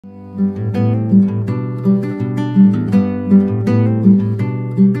Hi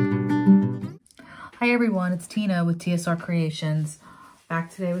everyone, it's Tina with TSR Creations. Back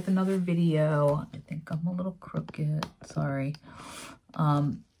today with another video. I think I'm a little crooked, sorry.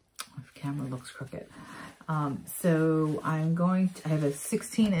 My camera looks crooked. So I'm going to, I have a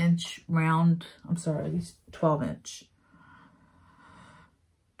 16-inch round, I'm sorry, 12-inch.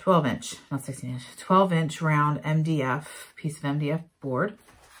 12-inch, not 16-inch, 12-inch round MDF, piece of MDF board.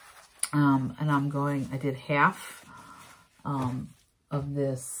 And I did half of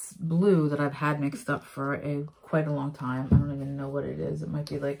this blue that I've had mixed up for quite a long time. I don't even know what it is. It might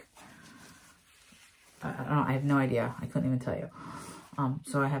be like, I don't know, I have no idea. I couldn't even tell you.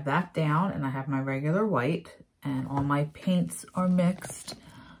 So I have that down, and I have my regular white, and all my paints are mixed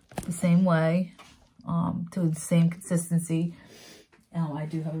the same way, to the same consistency. I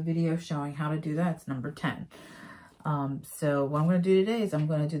do have a video showing how to do that. It's number 10. So what I'm going to do today is I'm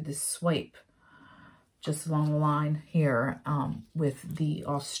going to do this swipe just along the line here with the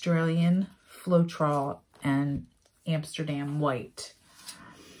Australian Floetrol and Amsterdam White.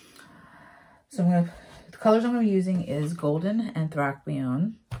 So the colors I'm going to be using is Golden and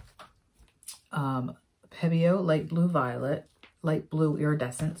Thraqueon, Pebeo Light Blue Violet, Light Blue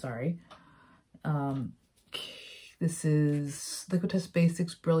Iridescent, sorry. This is Liquitex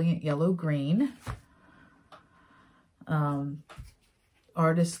Basics Brilliant Yellow Green,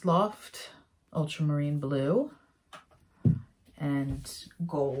 Artist Loft Ultramarine Blue, and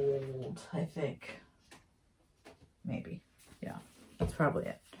Gold, I think. Maybe. Yeah, that's probably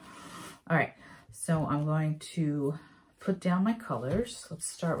it. All right, so I'm going to put down my colors. Let's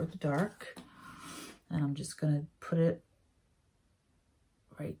start with the dark, and I'm just going to put it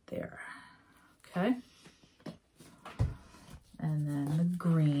right there. Okay. And then the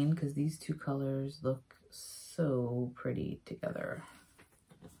green, because these two colors look so pretty together,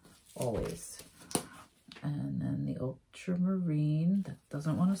 always. And then the ultramarine, that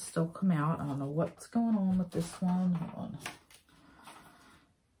doesn't want to still come out. I don't know what's going on with this one. Hold on.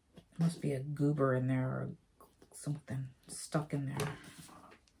 There must be a goober in there or something stuck in there.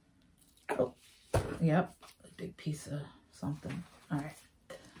 Oh, yep, a big piece of something. All right.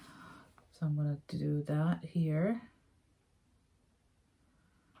 So I'm going to do that here.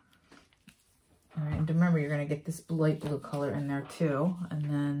 All right, and remember, you're going to get this light blue color in there too. And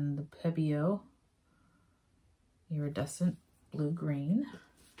then the Pebeo Iridescent Blue-Green.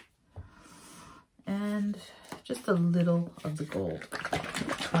 And just a little of the gold.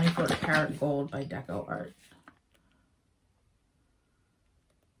 24 Karat Gold by Deco Art.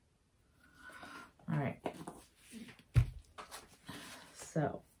 All right.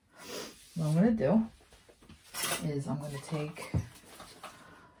 So, what I'm going to do is I'm going to take...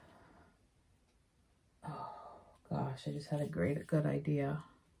 Gosh, I just had a good idea.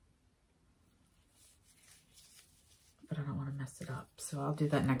 But I don't want to mess it up, so I'll do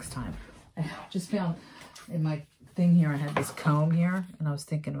that next time. I just found in my thing here, I had this comb here, and I was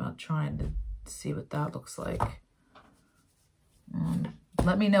thinking about trying to see what that looks like.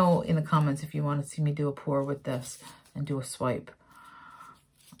 Let me know in the comments if you want to see me do a pour with this and do a swipe.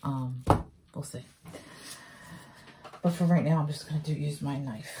 We'll see. But for right now, I'm just going to use my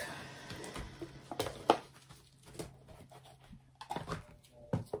knife.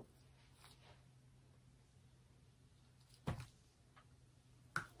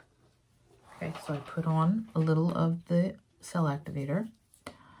 Okay, so I put on a little of the cell activator.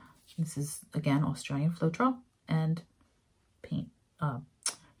 This is, again, Australian Floetrol and paint,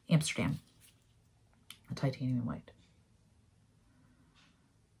 Amsterdam, a titanium white.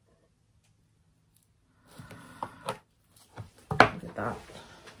 Look at that.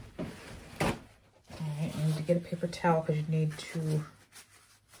 All right, I need to get a paper towel because you need to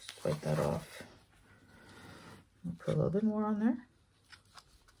wipe that off. I'll put a little bit more on there.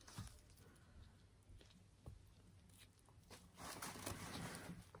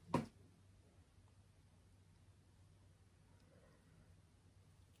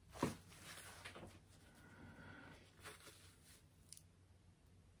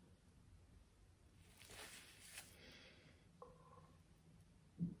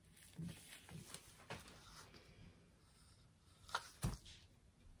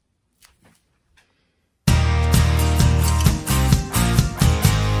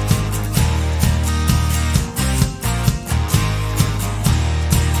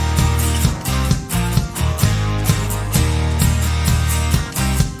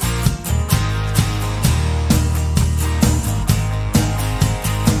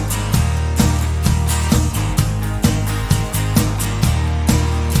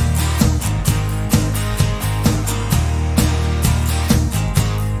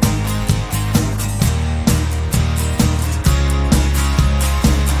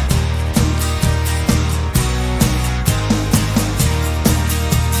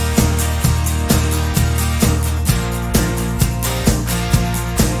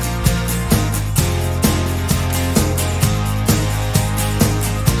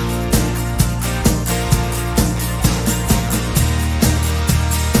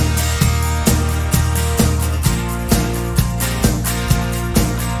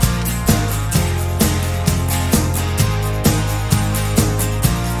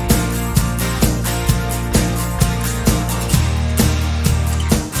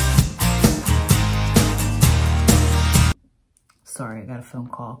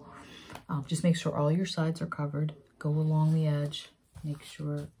 call. Just make sure all your sides are covered. Go along the edge. Make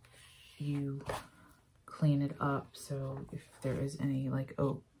sure you clean it up so if there is any like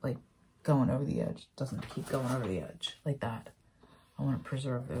going over the edge, it doesn't keep going over the edge like that. I want to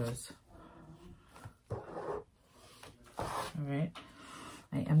preserve those. All right.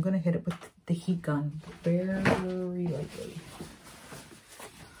 I am going to hit it with the heat gun very lightly.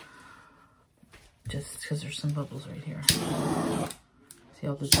 Just because there's some bubbles right here. See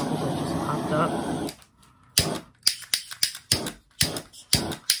all the bubbles that just popped up?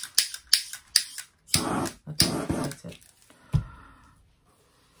 That's it.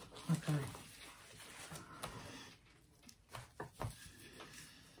 Okay.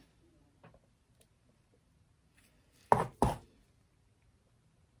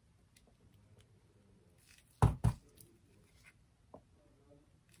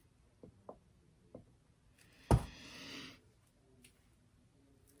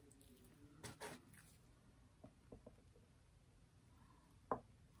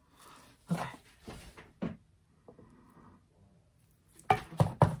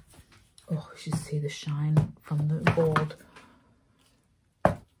 Oh, you should see the shine from the gold.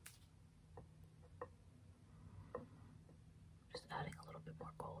 Just adding a little bit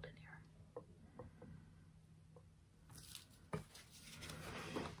more gold in here.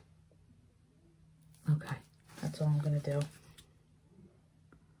 Okay, that's all I'm gonna do.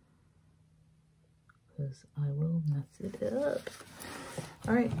 Because I will mess it up.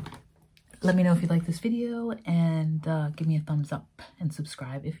 All right. Let me know if you like this video and give me a thumbs up and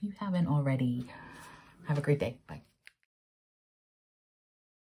subscribe if you haven't already. Have a great day. Bye.